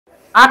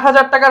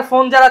৮,০০০ টাকার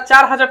ফোন যারা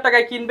 ৪,০০০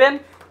 টাকায় কিনবেন,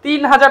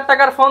 ৩,০০০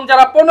 টাকার ফোন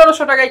যারা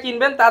 ১৫০০ টাকায়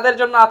কিনবেন, তাদের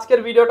জন্য আজকের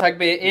ভিডিও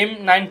থাকবে।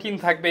 M19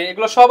 থাকবে,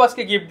 এগুলো সব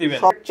আজকে গিফট দিবেন,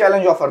 সব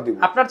চ্যালেঞ্জ অফার দিব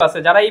আপনার কাছে।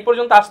 যারা এই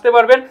পর্যন্ত আসতে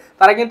পারবেন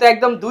তারা কিন্তু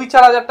একদম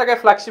 ২-৪,০০০ টাকায়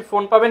ফ্ল্যাগশিপ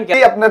ফোন পাবেন।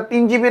 আপনার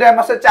 3GB RAM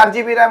আছে,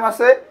 4GB RAM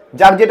আছে,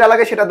 যার যেটা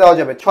লাগে সেটা দেওয়া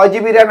যাবে।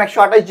 6GB RAM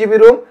 128GB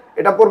রুম,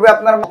 এটা পড়বে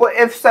আপনার Oppo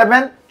F7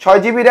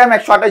 6GB RAM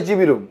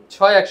 128GB room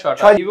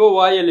 6128। Vivo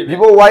Y11,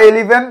 Vivo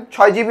Y11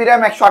 6GB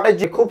RAM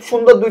 128GB, খুব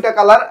সুন্দর দুইটা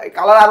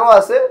কালার আরো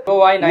আছে।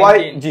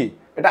 Y19 জি,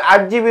 এটা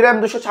 8GB RAM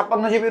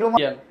 256GB room,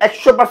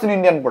 100%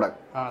 Indian product.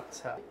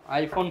 আচ্ছা,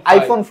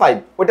 iPhone 5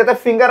 ওটাতে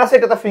ফিঙ্গার আছে,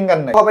 এটাতে ফিঙ্গার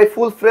নাই। সবাই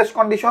ফুল ফ্রেশ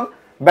কন্ডিশন,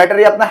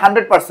 ব্যাটারি আপনার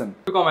 100%।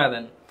 একটু কমায়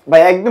দেন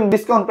ভাই, একদম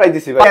ডিসকাউন্ট প্রাইস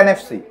দিছি ভাই।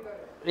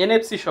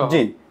 NFC সহ।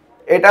 জি,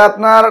 এটা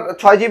আপনার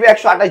 6GB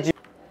 128GB।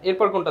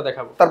 এরপর কোনটা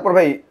দেখাবো? তারপর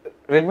ভাই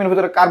Redmi এর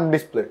ভিতরে কার্ভ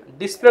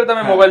ডিসপ্লের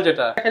দামে মোবাইল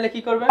যেটা দেখালে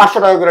কি করবে? 500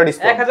 টাকা করে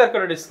ডিসকাউন্ট, 1000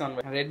 করে ডিসকাউন্ট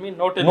ভাই। Redmi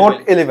Note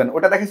 11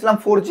 ওটা দেখেছিলাম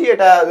 4G,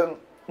 এটা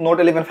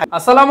Note 11 5।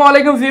 আসসালামু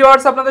আলাইকুম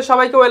ভিউয়ার্স, আপনাদের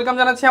সবাইকে ওয়েলকাম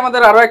জানাচ্ছি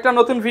আমাদের আরো একটা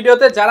নতুন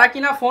ভিডিওতে। যারা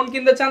কিনা ফোন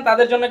কিনতে চান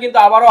তাদের জন্য কিন্তু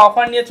আবারো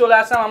অফার নিয়ে চলে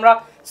আসলাম আমরা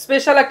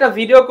স্পেশাল একটা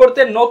ভিডিও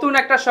করতে, নতুন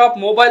একটা শপ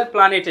মোবাইল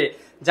প্ল্যানেটে।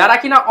 যারা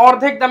কিনা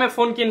অর্ধেক দামে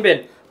ফোন কিনবেন,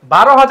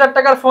 12,000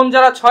 টাকার ফোন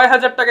যারা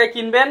 6,000 টাকায়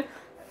কিনবেন,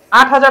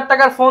 8,000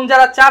 টাকার ফোন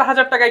যারা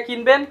 4,000 টাকায়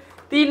কিনবেন,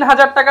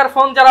 3,000 টাকার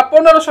ফোন যারা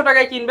 1500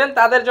 টাকায় কিনবেন,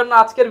 তাদের জন্য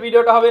আজকের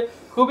ভিডিওটা হবে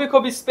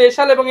খুবই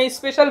স্পেশাল। এবং এই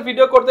স্পেশাল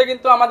ভিডিও করতে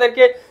কিন্তু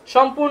আমাদেরকে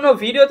সম্পূর্ণ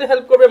ভিডিওতে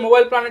হেল্প করবে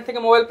মোবাইল প্ল্যানেট থেকে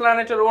মোবাইল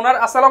প্ল্যানেটের ওনার।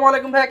 আসসালামু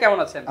আলাইকুম ভাইয়া, কেমন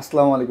আছেন?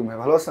 আসসালামু আলাইকুম ভাই,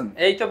 ভালো আছেন?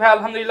 এই তো ভাই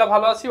আলহামদুলিল্লাহ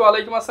ভালো আছি।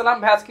 ওয়ালাইকুম আসসালাম।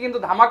 ভাই আজকে কিন্তু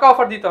ধামাকা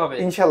অফার দিতে হবে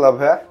ইনশাআল্লাহ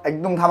ভাই,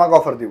 একদম ধামাকা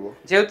অফার দিব।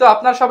 যেহেতু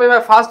আপনার সবাই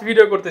ভাই ফার্স্ট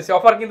ভিডিও করতেছি,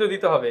 অফার কিন্তু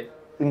দিতে হবে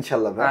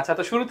ইনশাআল্লাহ ভাই। আচ্ছা,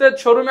 তো শুরুতে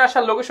শোরুমে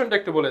আসার লোকেশনটা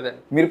একটু বলে দেন।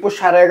 মিরপুর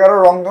 11.5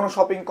 রংধনু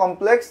শপিং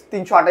কমপ্লেক্স,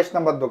 328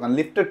 নম্বর দোকান,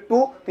 লিফটেড 2,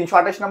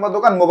 328 নম্বর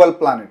দোকান, মোবাইল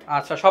প্ল্যানেট।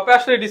 আচ্ছা, শপে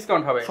আসলে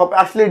ডিসকাউন্ট হবে? শপে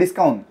আসলে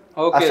ডিসকাউন্ট,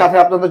 আর সাথে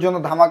আপনাদের জন্য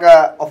ধামাকা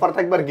অফার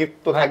থাকবে, আর গিফট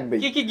তো থাকবেই।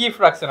 কি কি গিফট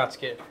রাখছেন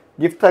আজকে?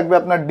 গিফট থাকবে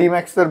আপনার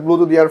D-Max এর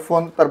ব্লুটুথ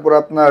ইয়ারফোন, তারপর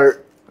আপনার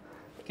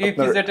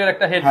KPZ এর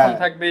একটা হেডফোন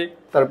থাকবে,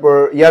 তারপর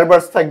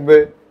ইয়ারবাডস থাকবে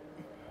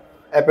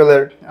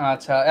অ্যাপেলের।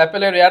 আচ্ছা,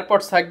 অ্যাপেলের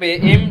এয়ারপডস থাকবে,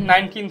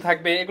 M19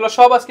 থাকবে, এগুলো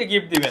সব আজকে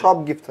গিফট দিবেন। সব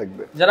গিফট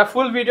থাকবে। যারা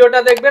ফুল ভিডিওটা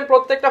দেখবেন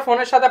প্রত্যেকটা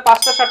ফোনের সাথে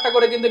 5টা 7টা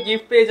করে কিন্তু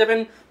গিফট পেয়ে যাবেন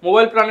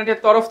মোবাইল প্ল্যানেটের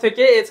তরফ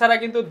থেকে। এছাড়া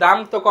কিন্তু দাম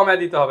তো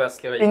কমিয়ে দিতে হবে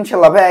আজকে ভাই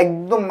ইনশাআল্লাহ ভাই,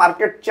 একদম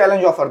মার্কেট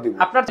চ্যালেঞ্জ অফার দিব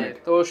আপনার।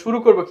 তো শুরু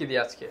করব কি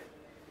দিয়ে আজকে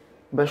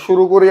ভাই?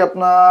 শুরু করি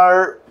আপনার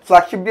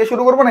ফ্ল্যাগশিপ দিয়ে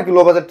শুরু করব নাকি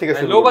লো বাজেট থেকে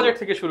শুরু? লো বাজেট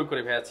থেকে শুরু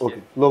করি ভাই আজকে। ওকে,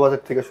 লো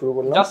বাজেট থেকে শুরু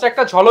করলাম। জাস্ট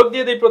একটা ঝলক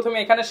দিয়ে দেই প্রথমে।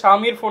 এখানে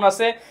Xiaomi এর ফোন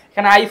আছে,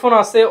 এখানে iPhone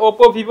আছে,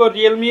 Oppo, Vivo,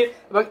 Realme,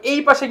 এবং এই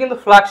পাশে কিন্তু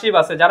ফ্ল্যাগশিপ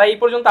আছে। যারা এই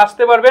পর্যন্ত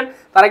আসতে পারবেন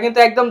তারা কিন্তু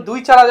একদম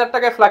 2-4,000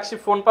 টাকায় ফ্ল্যাগশিপ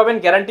ফোন পাবেন,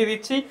 গ্যারান্টি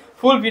দিচ্ছি।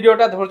 ফুল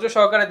ভিডিওটা ধৈর্য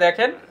সহকারে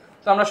দেখেন।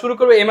 তো আমরা শুরু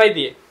করব MI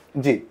দিয়ে।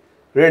 জি,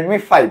 Redmi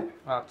 5।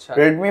 আচ্ছা,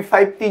 Redmi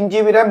 5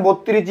 3GB RAM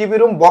 32GB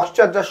room, box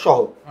charger সহ।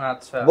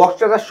 আচ্ছা, বক্স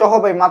চার্জার সহ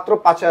ভাই মাত্র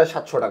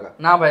 5,700 টাকা।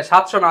 না ভাই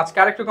 700 না, আজকে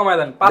আরেকটু কমায়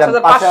দেন,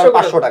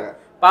 5,500 টাকা।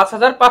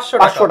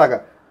 5,500 টাকা।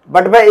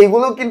 বাট ভাই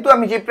এগুলো কিন্তু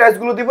আমি যে প্রাইস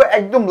গুলো দিব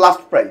একদম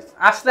লাস্ট প্রাইস।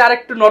 আসলে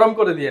আরেকটু নরম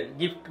করে দিয়েন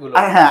গিফট গুলো।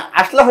 আর হ্যাঁ,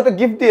 আসলে হয়তো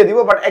গিফট দিয়ে দিব,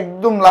 বাট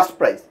একদম লাস্ট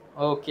প্রাইস।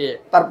 ওকে।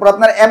 তারপর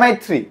আপনার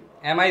MI3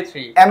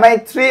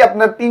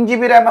 আপনার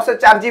 3GB RAM আছে,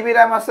 4GB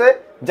RAM আছে,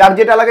 যার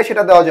যেটা লাগে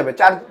সেটা দেওয়া যাবে।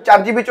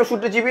 4GB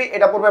 64GB,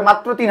 এটা পড়বে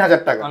মাত্র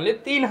 3,000 টাকা। অনলি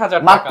 3,000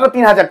 টাকা, মাত্র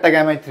 3,000 টাকা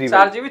MI3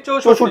 4GB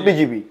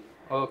 64GB।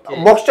 ওকে,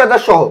 বক্স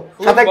চার্জার সহ,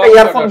 সাথে একটা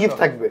ইয়ারফোন গিফট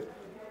থাকবে।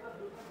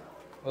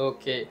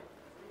 ওকে।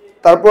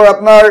 তারপর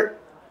আপনার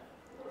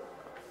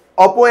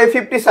Oppo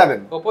A57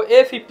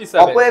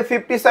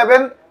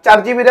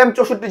 4GB RAM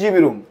 64GB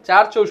room,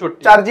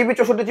 4GB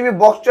 64GB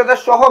box charger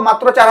সহ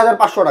মাত্র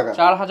 4,500 টাকা।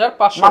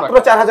 4,500 মাত্র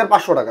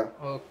 4,500 টাকা।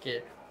 ওকে।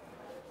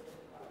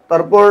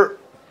 তারপর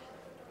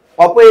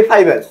Oppo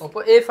A5s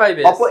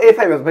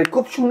ভাই,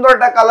 খুব সুন্দর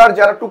একটা কালার।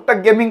 যারা টুকটাক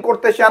গেমিং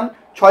করতে চান,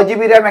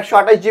 6GB RAM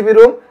 128GB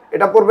রুম,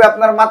 এটা পড়বে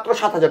আপনার মাত্র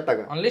 7,000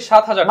 টাকা। অনলি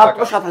 7,000 টাকা,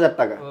 মাত্র 7,000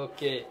 টাকা।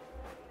 ওকে।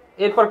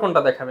 এরপর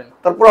কোনটা দেখাবেন?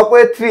 তারপর Oppo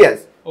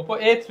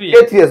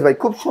A3s ভাই,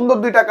 খুব সুন্দর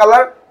দুইটা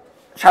কালার,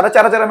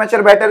 4,500 mAh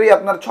এর ব্যাটারি,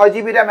 আপনার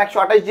 6GB RAM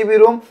 128GB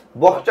room,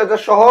 box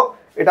charger সহ,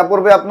 এটা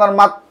পড়বে আপনার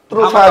মাত্র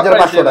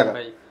 6,500 টাকা।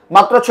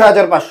 মাত্র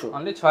 6,500,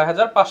 অনলি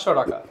 6,500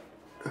 টাকা।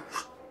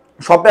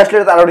 শপে আসলে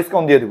আরো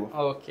ডিসকাউন্ট দিয়ে দিব।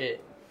 ওকে।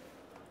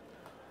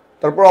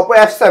 তারপর Oppo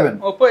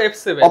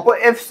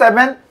F7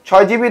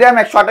 6GB RAM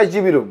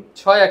 128GB room,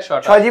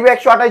 6GB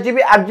 128GB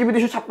 8GB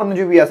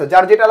 256GB আছে,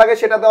 যার যেটা লাগে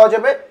সেটা দেওয়া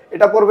যাবে।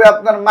 এটা পড়বে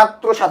আপনার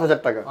মাত্র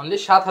 7,000 টাকা। অনলি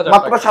 7,000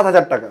 মাত্র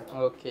 7,000 টাকা।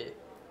 ওকে।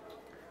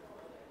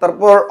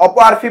 তারপর Oppo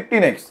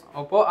R15X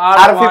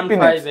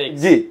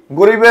জি,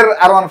 গরিবের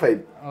R15।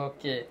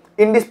 Okay.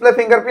 In display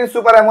fingerprint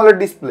super AMOLED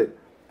display,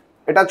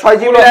 এটা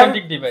 6GB RAM,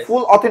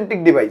 ফুল authentic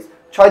device,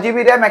 6GB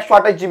RAM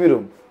 128GB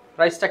room.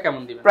 প্রাইসটা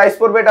কেমন দিবেন? প্রাইস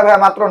পড়বে এটা ভাই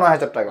মাত্র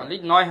 9,000 টাকা। অনলি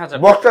 9,000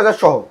 বক্স চার্জার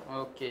সহ।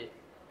 ওকে।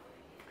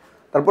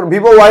 তারপর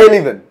Vivo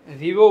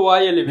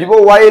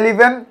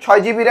Y11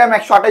 6GB RAM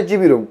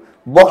 128GB room,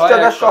 box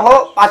charger সহ,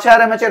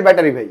 5,000 mAh এর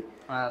ব্যাটারি ভাই।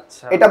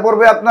 আচ্ছা, এটা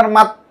পড়বে আপনার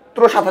মাত্র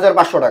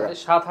 7,500 টাকা।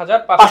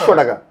 7,500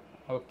 টাকা।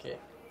 ওকে।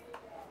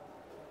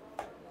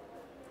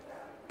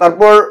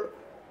 তারপর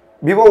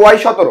Vivo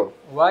Y17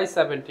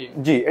 Y17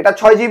 জি, এটা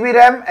 6GB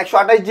RAM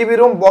 128GB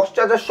room box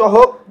charger সহ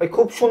ভাই,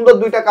 খুব সুন্দর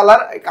দুইটা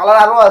কালার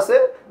আরো আছে,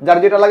 যার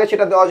যেটা লাগে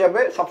সেটা দেওয়া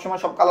যাবে, সবসময়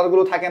সব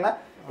কালারগুলো থাকে না।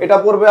 এটা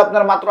পড়বে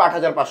আপনার মাত্র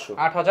 8500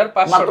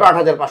 মাত্র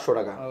 8500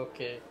 টাকা।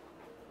 ওকে।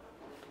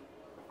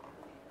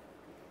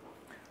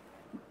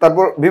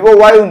 তারপর Vivo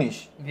Y19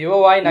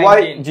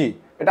 জি,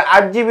 এটা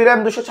 8GB RAM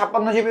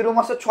 256GB রুম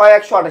আছে,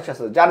 6128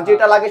 আছে, যার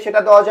যেটা লাগে সেটা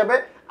দেওয়া যাবে।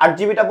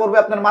 8GBটা পড়বে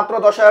আপনার মাত্র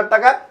 10000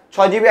 টাকা,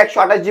 6GB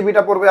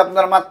 128GBটা পড়বে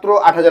আপনার মাত্র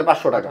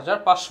 8500 টাকা।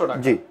 8500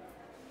 টাকা জি।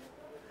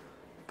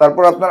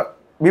 তারপর আপনার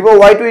Vivo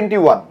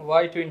Y21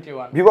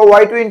 Vivo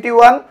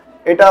Y21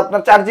 এটা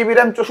আপনার 4GB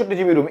RAM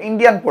 64GB room,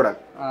 Indian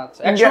product.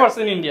 আচ্ছা,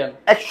 100% ইন্ডিয়ান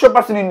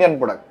 100% ইন্ডিয়ান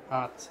প্রোডাক্ট।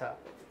 আচ্ছা,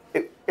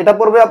 এটা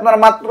পড়বে আপনার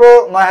মাত্র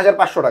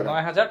 9500 টাকা।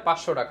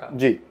 9500 টাকা।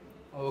 জি।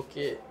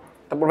 ওকে।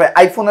 তারপর ভাই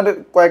আইফোনের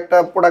কয়েকটা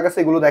প্রোডাক্ট আছে,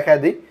 এগুলো দেখায়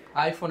দিই।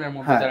 আইফোনের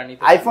মধ্যে যারা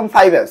নিতে আইফোন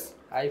 5s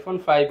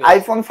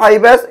আইফোন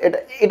 5s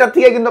এটা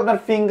থেকে কিন্তু আপনার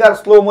ফিঙ্গার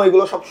স্লোমো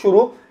এগুলো সব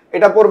শুরু।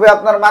 এটা পড়বে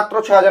আপনার মাত্র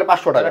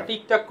 6500 টাকা। যারা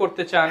টিকটক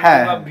করতে চান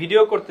কিংবা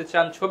ভিডিও করতে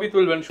চান, ছবি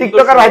তুলবেন, সুন্দর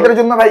টিকটকার ভাইদের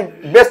জন্য ভাই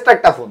বেস্ট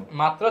একটা ফোন,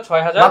 মাত্র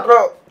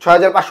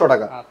 6500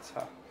 টাকা। আচ্ছা।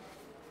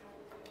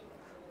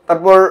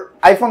 তারপর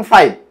আইফোন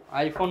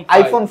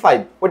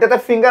 5 ওটাতে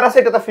ফিঙ্গার আছে,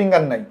 এটাতে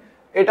ফিঙ্গার নাই।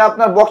 এটা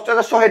আপনার বক্স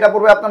চার্জার সহ এটা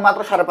পড়বে আপনার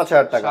মাত্র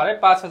 5500 টাকা।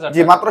 5500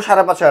 জি, মাত্র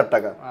 5500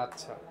 টাকা।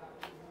 আচ্ছা।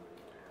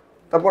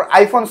 তারপর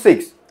আইফোন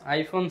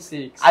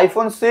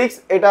 6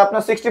 এটা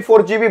আপনার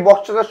 64GB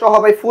বক্স চার্জার সহ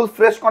ভাই, ফুল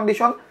ফ্রেশ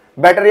কন্ডিশন,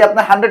 ব্যাটারি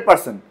আপনার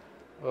 100%,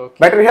 ওকে,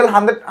 ব্যাটারি হেলথ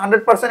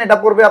 100%। এটা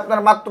পড়বে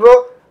আপনার মাত্র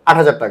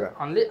 8000 টাকা,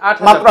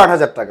 মাত্র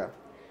 8000 টাকা।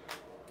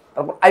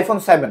 তারপর আইফোন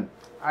 7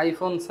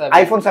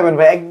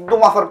 ভাই একদম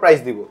অফার প্রাইস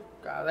দিব,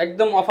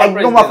 একদম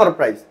অফার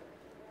প্রাইস।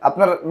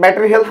 আপনার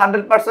ব্যাটারি হেলথ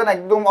 100%,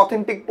 একদম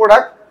অথেন্টিক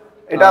প্রোডাক্ট।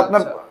 এটা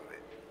আপনার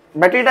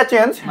ব্যাটারিটা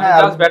চেঞ্জ, হ্যাঁ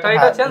জাস্ট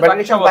ব্যাটারিটা চেঞ্জ,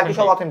 বাকি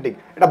সব অথেন্টিক।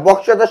 এটা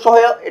বক্স চার্জার সহ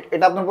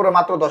এটা আপনার পুরো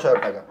মাত্র 10000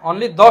 টাকা,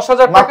 অনলি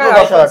 10000 টাকা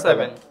আইফোন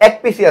 7। এক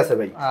পিসি আছে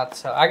ভাই।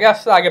 আচ্ছা, আগে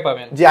আসলে আগে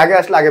পাবেন। জি, আগে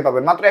আসলে আগে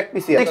পাবেন, মাত্র এক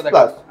পিসি আছে।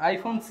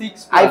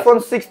 আইফোন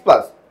 6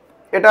 প্লাস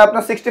এটা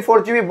আপনার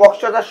 64GB বক্স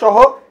চার্জার সহ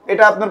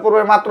এটা আপনার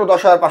পড়বে মাত্র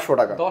 10500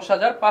 টাকা।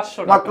 10500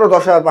 টাকা, মাত্র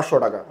 10500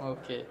 টাকা।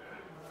 ওকে।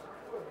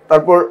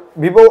 তারপর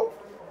Vivo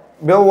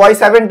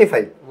Y75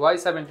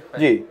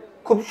 জি,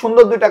 খুব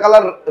সুন্দর দুইটা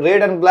colour,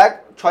 red and black,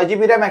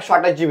 6GB RAM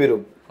 128GB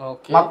room,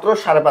 ওকে, মাত্র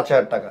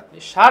 5500 টাকা।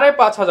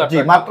 5500 জি,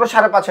 মাত্র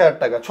 5500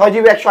 টাকা,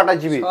 6GB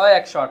 128GB,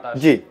 128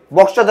 জি,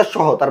 বক্স চার্জার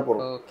সহ। তারপর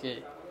ওকে।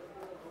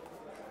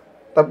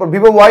 তারপর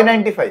Vivo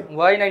Y95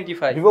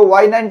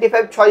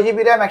 6GB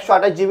RAM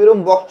 128GB room,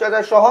 box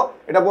charger সহ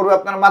এটা পড়বে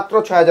আপনার মাত্র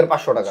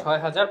 6500 টাকা।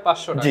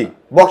 6500 টাকা, জি,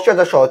 বক্স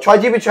চার্জার সহ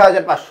 6GB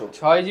 6500,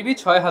 6GB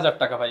 6000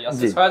 টাকা ভাই।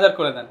 আচ্ছা, 6000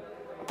 করে দেন।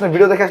 আপনি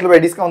ভিডিও দেখে আসলে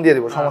ভাই ডিসকাউন্ট দিয়ে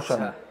দেব, সমস্যা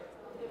নেই।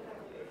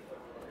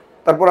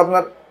 তারপর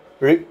আপনার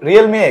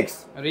Realme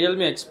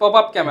X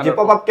পপআপ ক্যামেরা, জি,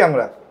 পপআপ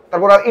ক্যামেরা।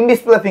 তারপর ইন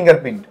ডিসপ্লে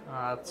ফিঙ্গারপ্রিন্ট।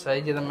 আচ্ছা,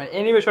 এই যে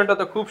অ্যানিমেশনটা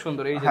তো খুব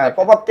সুন্দর। এই যে হ্যাঁ,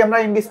 popup camera,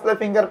 in display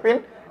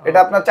fingerprint. এটা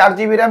আপনার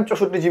 4GB RAM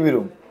 64GB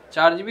room,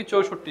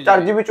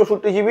 4GB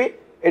 64GB।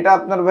 এটা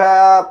আপনার ভাই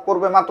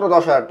পড়বে মাত্র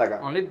 10000 টাকা,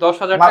 অনলি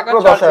 10000 টাকা, মাত্র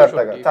 10000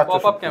 টাকা,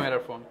 পপআপ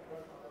ক্যামেরার ফোন।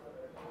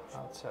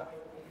 আচ্ছা।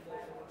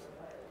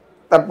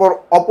 তারপর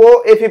Oppo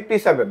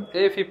A57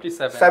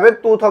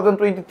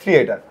 2023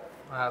 এটা।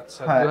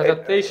 আচ্ছা,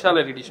 2023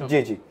 সালের এডিশন। জি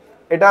জি,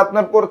 এটা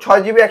আপনার পর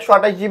 6GB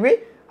 128GB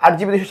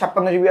 8GB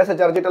 256GB আছে,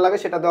 যার যেটা লাগে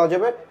সেটা দেওয়া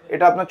যাবে।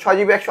 এটা আপনার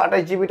 6GB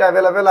 128GB টা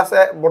अवेलेबल আছে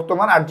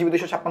বর্তমান, 8GB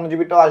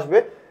 256GB টাও আসবে।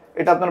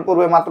 এটা আপনার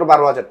পড়বে মাত্র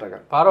 12000 টাকা,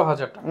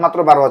 12000 টাকা, মাত্র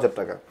 12000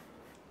 টাকা।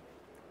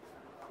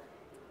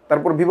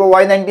 তারপর Vivo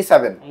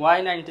Y97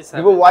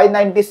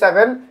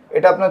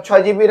 এটা আপনার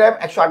 6GB RAM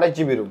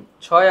 128GB room,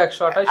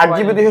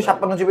 8GB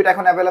 256GB টা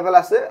এখন अवेलेबल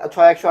আছে,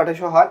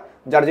 6128 হয়,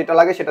 যার যেটা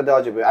লাগে সেটা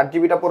দেওয়া যাবে।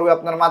 8GB টা পড়বে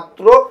আপনার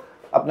মাত্র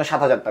আপনার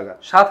 7000 টাকা,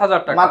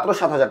 মাত্র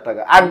 7000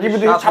 টাকা। 8GB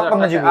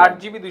 256GB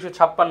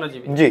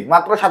জি,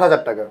 মাত্র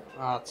 7000 টাকা।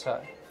 আচ্ছা,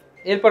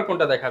 এরপর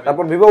কোনটা দেখাবেন?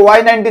 তারপর Vivo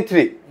Y93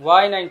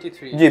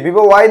 জি,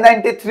 Vivo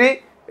Y93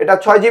 এটা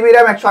 6GB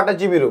RAM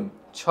 128GB রুম,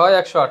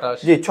 6128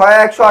 জি,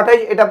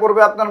 6128 এটা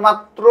পড়বে আপনার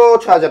মাত্র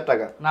 6000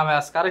 টাকা। না ভাই,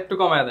 আজকে আরেকটু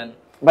কমায় দেন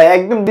ভাই,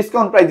 একদম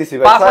ডিসকাউন্ট প্রাইস দিছি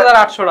ভাই,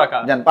 5800 টাকা।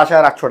 জান,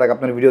 5800 টাকা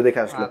আপনার ভিডিও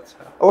দেখে আসলে।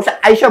 অবশ্যই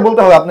আয়েশা বলতে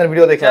হবে আপনার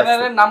ভিডিও দেখে আসলে।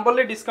 চ্যানেলের নাম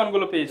বললে ডিসকাউন্ট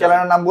গুলো পেয়ে যাবেন,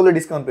 চ্যানেলের নাম বললে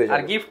ডিসকাউন্ট পেয়ে যাবেন।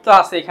 আর গিফট তো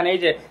আছে এখানে, এই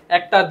যে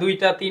একটা,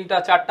 দুইটা, তিনটা,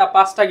 চারটা,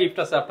 পাঁচটা গিফট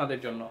আছে আপনাদের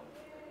জন্য।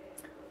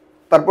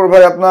 তারপর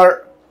ভাই আপনার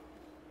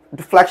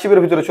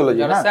ফ্ল্যাগশিপের ভিতরে চলে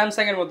যাই, যারা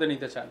স্যামসাং এর মধ্যে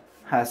নিতে চান,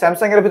 হ্যাঁ,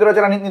 স্যামসাং এর ভিতরে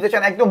যারা নিতে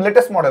চান, একদম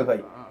লেটেস্ট মডেল ভাই।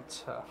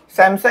 আচ্ছা,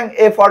 স্যামসাং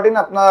A14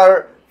 আপনার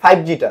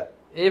 5G টা,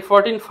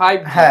 A14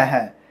 5G, হ্যাঁ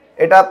হ্যাঁ,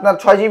 এটা আপনার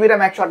 6GB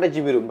RAM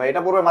 128GB রুম ভাই,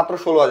 এটা পড়বে মাত্র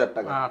 16000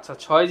 টাকা। আচ্ছা,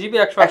 6GB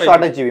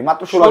 128GB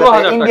মাত্র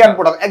 16000 ইন্ডিয়ান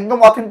প্রোডাক্ট, একদম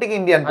authentic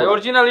Indian product,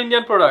 original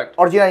Indian product,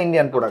 original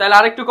Indian product. তাহলে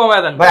আরেকটু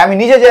কমায় দেন ভাই, আমি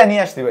নিজে যাই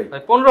নিয়ে আসছি ভাই।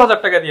 15000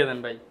 টাকা দিয়ে দেন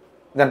ভাই,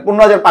 দেন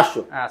 15500।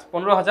 আচ্ছা,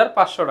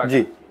 15500 টাকা,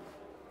 জি।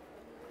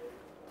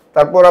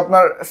 তারপর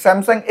আপনার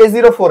স্যামসাং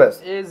A04s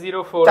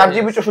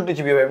 4GB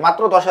 64GB ভাই,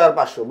 মাত্র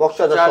 10500 বক্স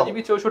চার্জার সহ, 4GB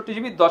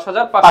 64GB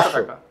 10500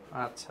 টাকা।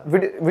 আচ্ছা,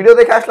 ভিডিও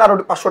দেখে আসলে আরো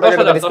 500 টাকা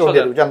ডিসকাউন্ট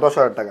দিয়ে দেব, জান,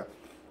 10000 টাকা।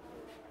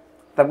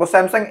 তারপর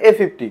Samsung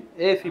A50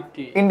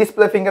 in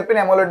display fingerprint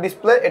AMOLED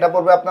display, এটা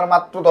পড়বে আপনার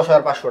মাত্র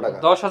 10500 টাকা।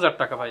 10000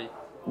 টাকা ভাই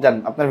জান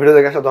আপনার ভিডিও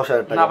দেখে আসলে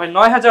 10000 টাকা না ভাই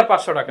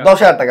 9500 টাকা।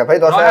 10000 টাকা ভাই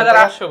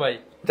 9800 ভাই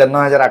জান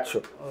 9800।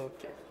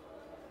 ওকে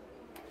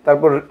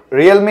তারপর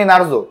Realme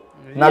Narzo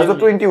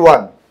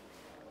 21,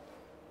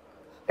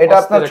 এটা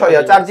আপনার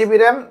 4GB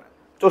RAM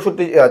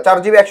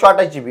 4GB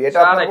 128GB, এটা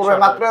আপনার পড়বে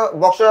মাত্র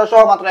বক্স চার্জার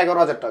সহ মাত্র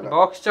 11000 টাকা।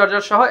 বক্স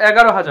চার্জার সহ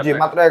 11000 জি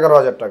মাত্র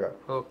 11000 টাকা।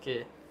 ওকে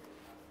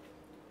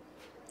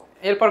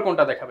এরপর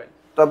কোনটা দেখাবেন?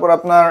 তারপর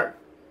আপনার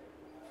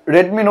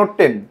Redmi Note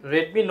 10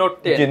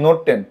 জি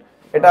Note 10,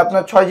 এটা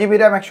আপনার 6GB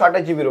RAM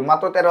 128GB ROM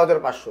মাত্র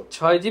 13500।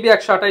 6GB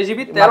 128GB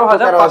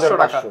 13500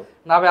 টাকা।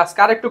 না ভাই আজকে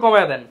আরেকটু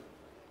কমায় দেন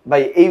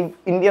ভাই। এই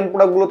ইন্ডিয়ান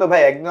প্রোডাক্ট গুলো তো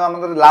ভাই একদম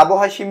আমাদের লাভ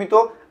হয় সীমিত,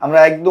 আমরা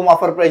একদম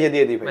অফার প্রাইসে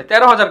দিয়ে দিই ভাই।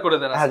 13000 করে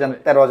দেন। হ্যাঁ জান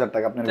 13000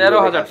 টাকা আপনার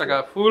 13000 টাকা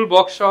ফুল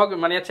বক্স সহ,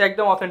 মানে হচ্ছে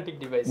একদম অথেন্টিক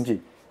ডিভাইস। জি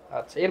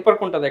আচ্ছা এরপর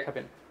কোনটা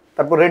দেখাবেন?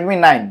 তারপর Redmi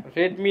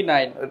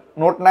 9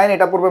 Note 9,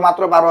 এটা পড়বে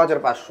মাত্র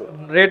 12500।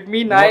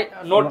 Redmi 9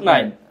 Note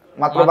 9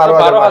 মাত্র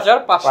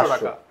 12500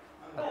 টাকা।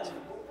 আচ্ছা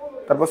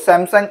তারপর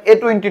Samsung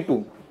A22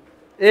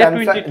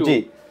 জি,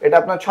 এটা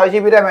আপনার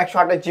 6GB RAM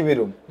 128GB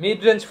ROM mid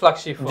range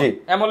flagship phone,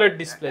 AMOLED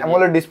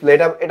display,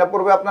 এটা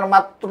পড়বে আপনার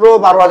মাত্র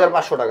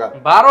 12500 টাকা।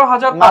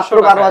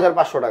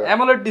 12500 টাকা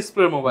অ্যামোলেড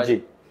ডিসপ্লে মোবাইল। জি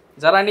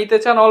যারা নিতে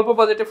চান অল্প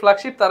বাজেটে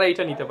ফ্ল্যাগশিপ তারা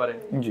এটা নিতে পারেন।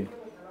 জি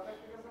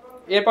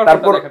এরপর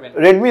কোনটা দেখাবেন?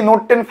 Redmi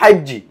Note 10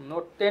 5G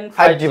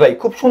 5G ভাই,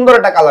 খুব সুন্দর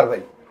একটা কালার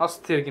ভাই,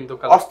 অস্থির কিন্তু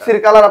কালার, অস্থির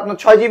কালার। আপনার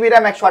 6GB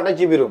RAM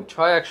 128GB ROM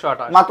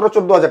 6128 মাত্র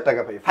 14000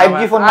 টাকা ভাই।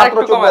 5G ফোন মাত্র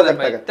 14000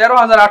 টাকা।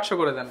 13800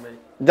 করে দেন ভাই।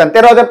 জান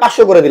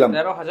 13500 করে দিলাম।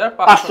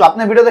 13500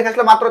 আপনি ভিডিও দেখে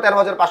আসলে মাত্র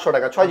 13500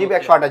 টাকা 6GB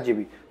 128GB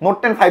Note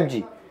 10 5G।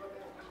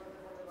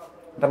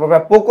 তারপর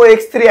ভাই Poco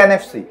X3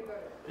 NFC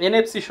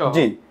সহ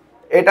জি,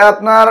 এটা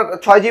আপনার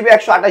 6GB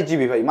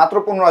 128GB ভাই মাত্র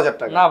 15000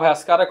 টাকা। না ভাই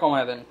আজকে আরে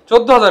কমায় দেন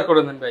 14000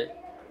 করে দেন ভাই।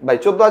 ভাই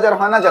 14000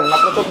 হয় না জান,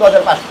 মাত্র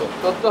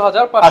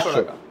 14500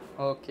 টাকা।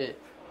 ওকে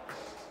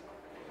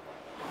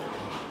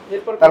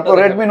তারপর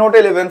Redmi Note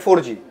 11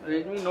 4G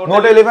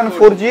Note 11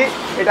 4G,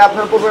 এটা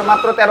আপনার পড়বে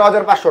মাত্র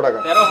 13500 টাকা।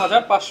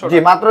 13500 জি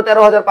মাত্র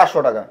 13500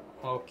 টাকা।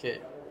 ওকে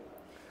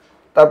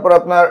তারপর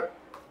আপনার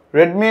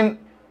Redmi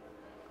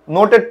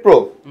Note 8 Pro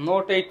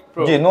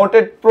জি Note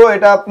 8 Pro,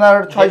 এটা আপনার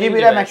 6GB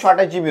RAM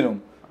 128GB ROM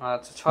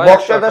আচ্ছা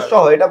বক্স চার্জার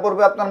সহ, এটা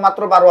পড়বে আপনার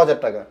মাত্র 12000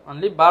 টাকা।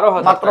 অনলি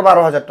 12000 মাত্র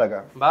 12000 টাকা।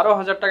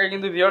 12000 টাকা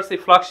কিন্তু ভিউয়ার্স এই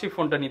ফ্ল্যাগশিপ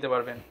ফোনটা নিতে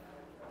পারবেন।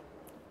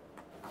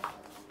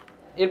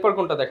 এরপর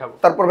কোনটা দেখাবো?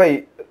 তারপর ভাই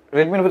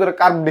Redmi-র ভিতরে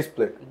কার্ভ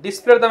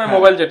ডিসপ্লের দামে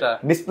মোবাইল যেটা,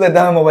 ডিসপ্লের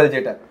দামে মোবাইল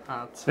যেটা,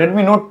 আচ্ছা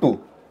Redmi Note 2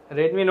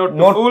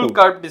 ফুল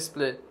কার্ভ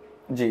ডিসপ্লে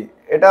জি,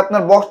 এটা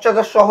আপনার বক্স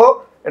চার্জার সহ,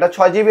 এটা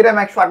 6GB RAM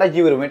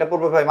 128GB ROM, এটা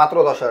পড়বে ভাই মাত্র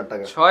 10000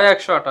 টাকা।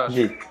 6128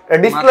 জি, এটা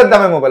ডিসপ্লের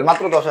দামে মোবাইল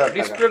মাত্র 10000 টাকা।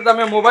 ডিসপ্লের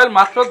দামে মোবাইল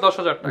মাত্র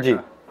 10000 টাকা। জি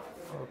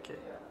ওকে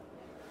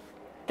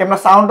ক্যামেরা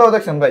সাউন্ডটাও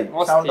দেখছেন ভাই,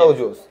 সাউন্ডটাও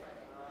জোস।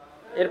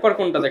 এরপর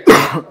কোনটা দেখবেন?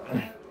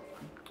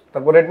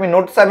 তারপর Redmi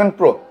Note 7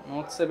 Pro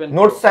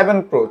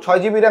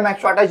 6GB RAM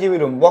 128GB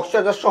ROM box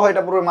charger সহ,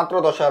 এটা পড়বে মাত্র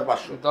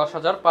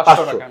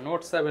 10500 টাকা।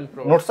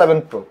 Note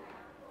 7 Pro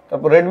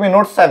তারপর Redmi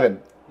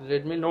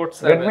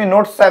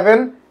Note 7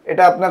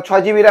 এটা আপনার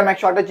 6GB RAM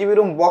 128GB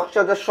ROM box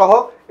charger সহ,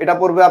 এটা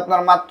পড়বে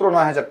আপনার মাত্র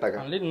 9000 টাকা।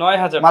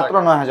 মাত্র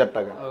 9000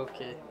 টাকা।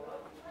 ওকে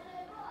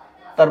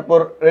তারপর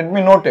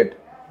Redmi Note 8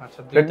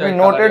 আচ্ছা Redmi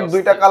Note 8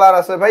 দুইটা কালার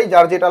আছে ভাই,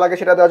 যার যেটা লাগে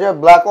সেটা দেওয়া যাবে।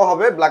 ব্ল্যাকও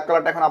হবে, ব্ল্যাক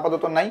কালারটা এখন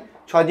আপাতত নাই।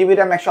 6GB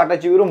RAM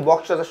 128GB ROM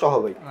box charger সহ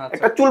ভাই,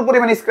 একটা চুল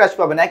পরিমাণ স্ক্র্যাচ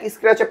পাবেন, এক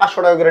স্ক্র্যাচে 500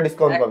 টাকা করে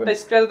ডিসকাউন্ট পাবেন। একটা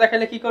স্ক্র্যাচ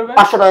দেখাইলে কি করবে?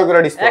 500 টাকা করে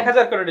ডিসকাউন্ট,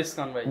 1000 করে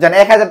ডিসকাউন্ট ভাই। জান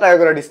 1000 টাকা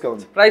করে ডিসকাউন্ট।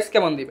 প্রাইস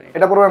কেমন দিবেন?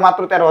 এটা পড়বে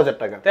মাত্র 13000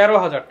 টাকা।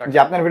 13000 টাকা। জি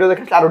আপনার ভিডিও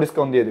দেখে আরো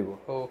ডিসকাউন্ট দিয়ে দিব।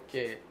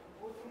 ওকে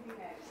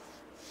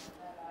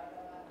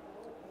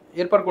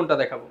এরপর কোনটা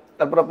দেখাবো?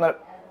 তারপর আপনার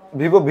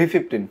Vivo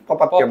V15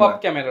 পপআপ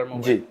ক্যামেরার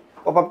মোবাইল। জি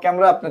পপআপ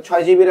ক্যামেরা আপনার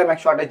 6GB RAM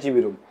 128GB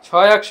ROM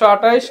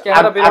 6128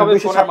 camera বের হবে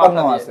ফোনের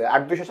মাথা দিয়ে। আছে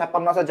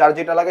 8256 আছে, যার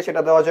যেটা লাগে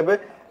সেটা দেওয়া যাবে।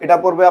 এটা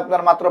পড়বে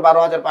আপনার মাত্র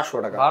 12500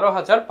 টাকা।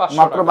 12500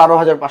 মাত্র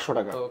 12500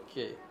 টাকা।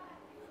 ওকে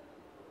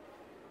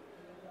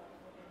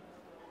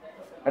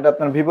এটা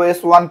আপনার Vivo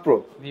S1 Pro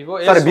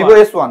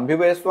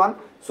Vivo S1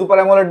 super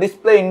AMOLED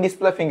display, in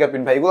display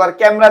fingerprint ভাই, এগুলার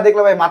ক্যামেরা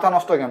দেখলে ভাই মাথা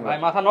নষ্ট ক্যামেরা ভাই,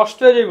 মাথা নষ্ট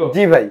হয়ে যাবে।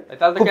 জি ভাই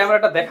তাহলে তো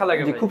ক্যামেরাটা দেখা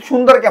লাগে ভাই। খুব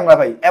সুন্দর ক্যামেরা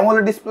ভাই,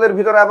 অ্যামোলেড ডিসপ্লের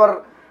ভিতরে আবার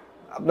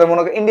আপনার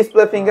মনে করেন ইন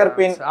ডিসপ্লে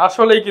ফিঙ্গারপ্রিন্ট,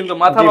 আসলেই কিন্তু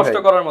মাথা নষ্ট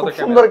করার মতো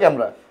ক্যামেরা। সুন্দর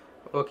ক্যামেরা।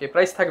 ওকে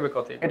প্রাইস থাকবে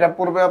কত? এটা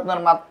পড়বে আপনার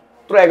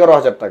মাত্র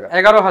 11000 টাকা।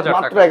 11000 টাকা,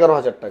 মাত্র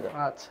 11000 টাকা।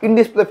 আচ্ছা ইন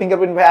ডিসপ্লে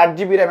ফিঙ্গারপ্রিন্ট ভাই,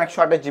 8GB RAM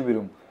 128GB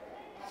ROM।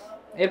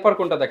 এরপর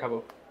কোনটা দেখাবো?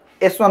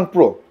 S1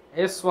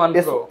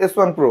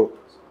 Pro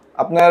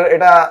আপনার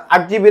এটা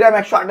 8GB RAM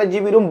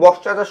 128GB ROM box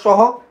charger সহ,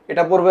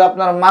 এটা পড়বে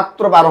আপনার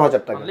মাত্র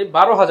 12000 টাকা।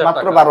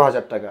 মাত্র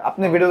 12000 টাকা।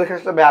 আপনি ভিডিও দেখে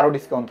আসলে আরো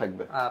ডিসকাউন্ট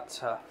থাকবে।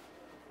 আচ্ছা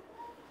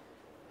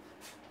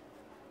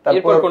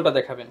এরপর কোনটা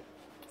দেখাবেন?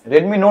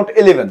 Redmi Note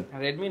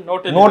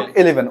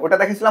 11 ওটা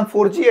দেখেছিলাম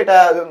 4G, এটা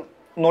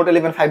Note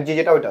 11 5G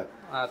যেটা ওটা।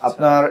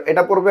 আপনার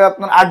এটা পড়বে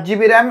আপনার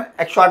 8GB RAM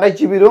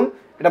 128GB ROM,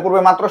 এটা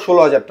পড়বে মাত্র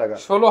 16000 টাকা।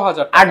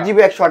 8GB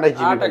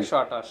 128GB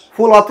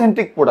ফুল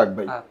অথেন্টিক প্রোডাক্ট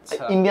ভাই,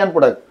 ইন্ডিয়ান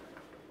প্রোডাক্ট।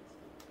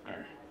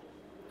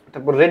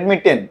 তারপর Redmi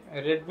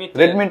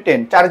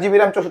 10 4GB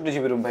RAM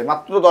 64GB ROM ভাই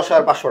মাত্র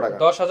 10500 টাকা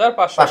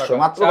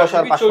 10500 মাত্র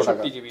 10500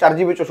 টাকা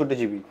 4GB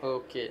 64GB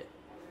ওকে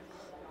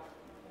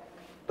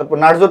তারপর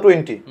Narzo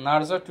 20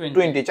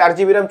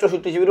 4GB RAM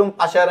 64GB ROM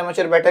 5000 mAh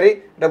এর ব্যাটারি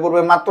এটা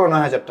পড়বে মাত্র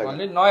 9000 টাকা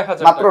মানে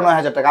 9000 মাত্র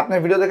 9000 টাকা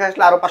আপনার ভিডিও দেখে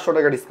আসলে আরো 500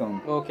 টাকা ডিসকাউন্ট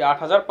ওকে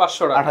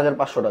 8500 টাকা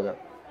 8500 টাকা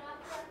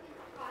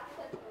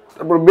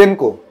তারপর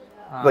Benko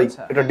ভাই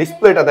এটা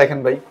ডিসপ্লেটা দেখেন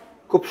ভাই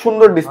খুব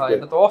সুন্দর ডিসপ্লে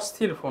এটা তো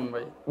অস্থির ফোন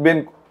ভাই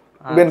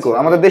Benko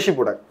আমাদের দেশি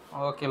প্রোডাক্ট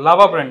ওকে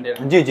লাভা ব্র্যান্ডের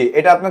জি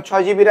এটা আপনার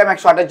 6GB RAM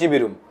 128GB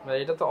ROM ভাই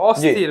এটা তো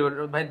অস্থির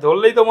ভাই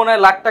ধরলেই তো মনে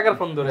হয় লাখ টাকার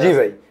ফোন ধরে জি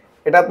ভাই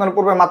এটা আপনার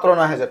পড়বে মাত্র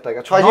 9000 টাকা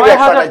 6GB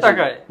 128GB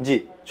টাকায় জি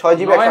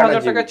 6GB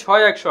 9000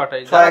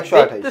 টাকায়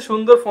 6128 দেখতে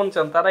সুন্দর ফোন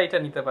চান তারা এটা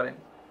নিতে পারেন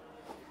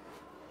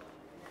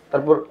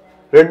তারপর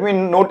Redmi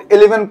Note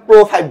 11 Pro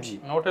 5G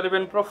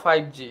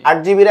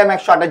 8GB RAM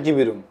 128GB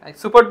ROM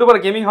super duper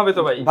gaming হবে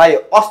তো ভাই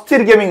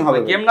অস্থির গেমিং হবে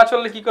গেম না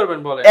চললে কি করবেন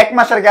বলেন এক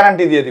মাসের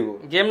গ্যারান্টি দিয়ে দিব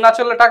গেম না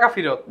চললে টাকা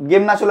ফেরত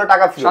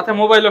সাথে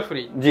মোবাইলও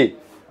ফ্রি জি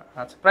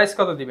আচ্ছা প্রাইস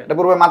কত দিবেন এটা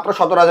পড়বে মাত্র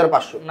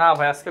 17500 না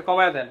ভাই আজকে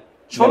কমায় দেন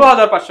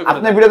 16500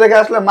 আপনি ভিডিও দেখে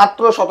আসলে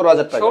মাত্র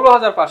 17000 টাকা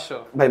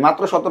 16500 ভাই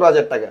মাত্র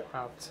 17000 টাকা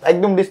আচ্ছা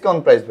একদম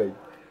ডিসকাউন্ট প্রাইস ভাই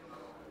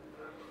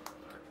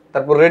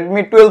তারপর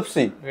Redmi 12C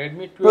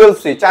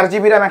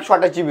 4GB RAM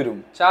 128GB ROM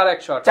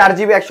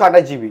 4GB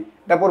 128GB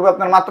এটা পড়বে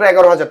আপনার মাত্র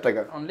 11000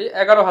 টাকা অনলি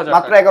 11000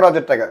 মাত্র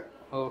 11000 টাকা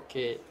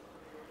ওকে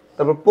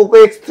তারপর Poco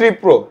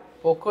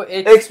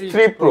X3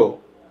 Pro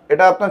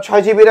এটা আপনার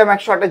 6GB RAM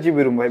 128GB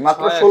ROM ভাই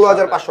মাত্র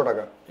 16500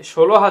 টাকা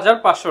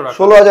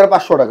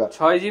 16500 টাকা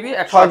 6GB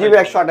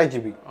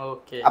 128GB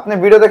ওকে আপনি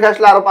ভিডিও দেখে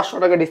আসলে আরো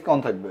 500 টাকা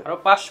ডিসকাউন্ট থাকবে আরো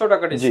 500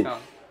 টাকা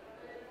ডিসকাউন্ট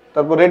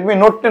তারপর Redmi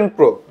Note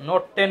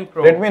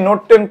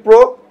 10 Pro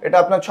এটা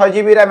আপনার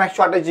 6GB RAM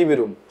 128GB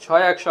ROM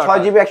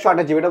 6GB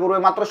 128GB এটা পড়বে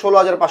মাত্র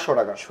 16500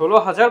 টাকা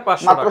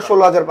 16500 মাত্র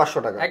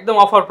 16500 টাকা একদম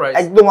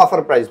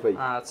অফার প্রাইস ভাই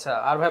আচ্ছা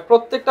আর ভাই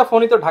প্রত্যেকটা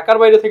ফোনই তো ঢাকার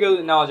বাইরে থেকে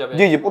নেওয়া যাবে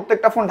জি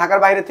প্রত্যেকটা ফোন ঢাকার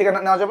বাইরে থেকে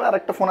নেওয়া যাবে আর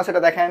একটা ফোন আছে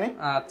সেটা দেখায়নি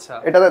আচ্ছা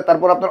এটা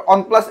তারপর আপনার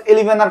OnePlus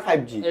 11 আর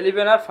 5G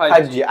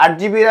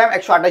 8GB RAM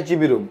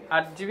 128GB ROM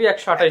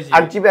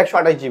 8GB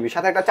 128GB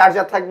সাথে একটা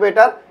চার্জার থাকবে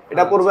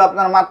এটা পড়বে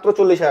আপনার মাত্র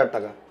 40000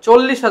 টাকা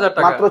 40000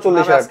 টাকা মাত্র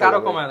 40000 টাকা আরো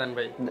কমায় দেন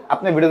ভাই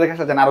আপনি ভিডিও দেখে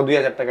আসলে আরো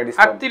 2000 টাকা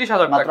ডিসকাউন্ট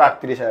 38000 টাকা মাত্র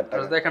 38000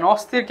 টাকা দেখেন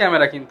অস্থির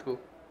ক্যামেরা কিন্তু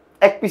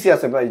এক পিসি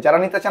আছে ভাই যারা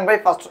নিতে চান ভাই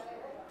ফার্স্ট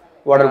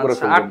অর্ডার করে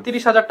ফেলবেন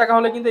 38000 টাকা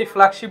হলে কিন্তু এই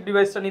ফ্ল্যাগশিপ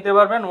ডিভাইসটা নিতে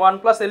পারবেন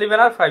OnePlus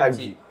 11 আর 5G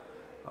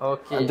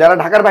ওকে যারা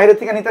ঢাকার বাইরে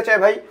থেকে নিতে চায়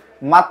ভাই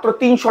মাত্র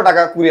 300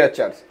 টাকা কুরিয়ার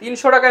চার্জ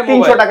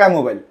 300 টাকায়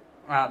মোবাইল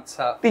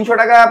আচ্ছা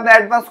 300 টাকা আপনি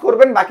অ্যাডভান্স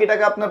করবেন বাকি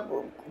টাকা আপনার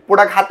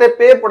প্রোডাক্ট হাতে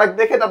পেয়ে প্রোডাক্ট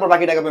দেখে তারপর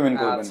বাকি টাকা পেমেন্ট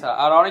করবেন আচ্ছা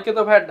আর অনেকে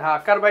তো ভাই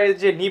ঢাকার বাইরে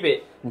যে নিবে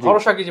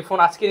ভরসা কি যে ফোন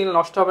আজকে নিলে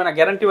নষ্ট হবে না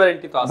গ্যারান্টি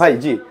ওয়ারেন্টি তো আছে ভাই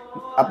জি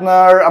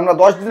আপনার আমরা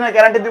 10 দিনের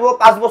গ্যারান্টি দিব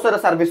 5 বছরের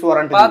সার্ভিস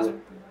ওয়ারেন্টি দিব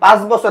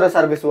 5 বছরের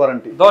সার্ভিস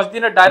ওয়ারেন্টি 10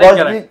 দিনের ডাইরেক্ট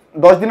গ্যারান্টি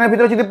 10 দিনের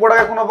ভিতরে যদি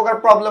প্রোডাক্টে কোনো প্রকার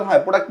প্রবলেম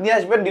হয় প্রোডাক্ট নিয়ে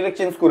আসবেন ডাইরেক্ট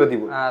চেঞ্জ করে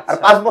দিব আর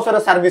 5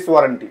 বছরের সার্ভিস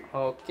ওয়ারেন্টি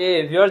ওকে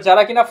ভিউয়ার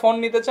যারা কিনা ফোন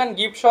নিতে চান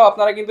গিফট সহ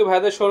আপনারা কিন্তু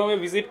ভাইদের শোরুমে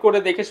ভিজিট করে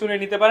দেখে শুনে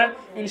নিতে পারেন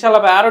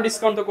ইনশাআল্লাহ ভাই আরো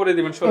ডিসকাউন্ট তো করে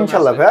দিবেন শোরুমে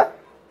ইনশাআল্লাহ ভাই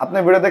আপনি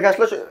ভিডিও দেখে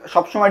আসলে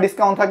সব সময়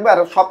ডিসকাউন্ট থাকবে আর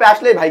শপে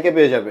আসলেই ভাইকে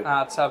পেয়ে যাবে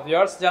আচ্ছা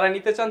ভিউয়ার্স যারা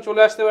নিতে চান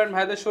চলে আসতে পারেন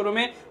ভাইদের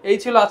শোরুমে এই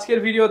ছিল আজকের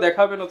ভিডিও দেখা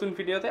হবে নতুন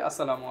ভিডিওতে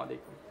আসসালামু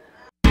আলাইকুম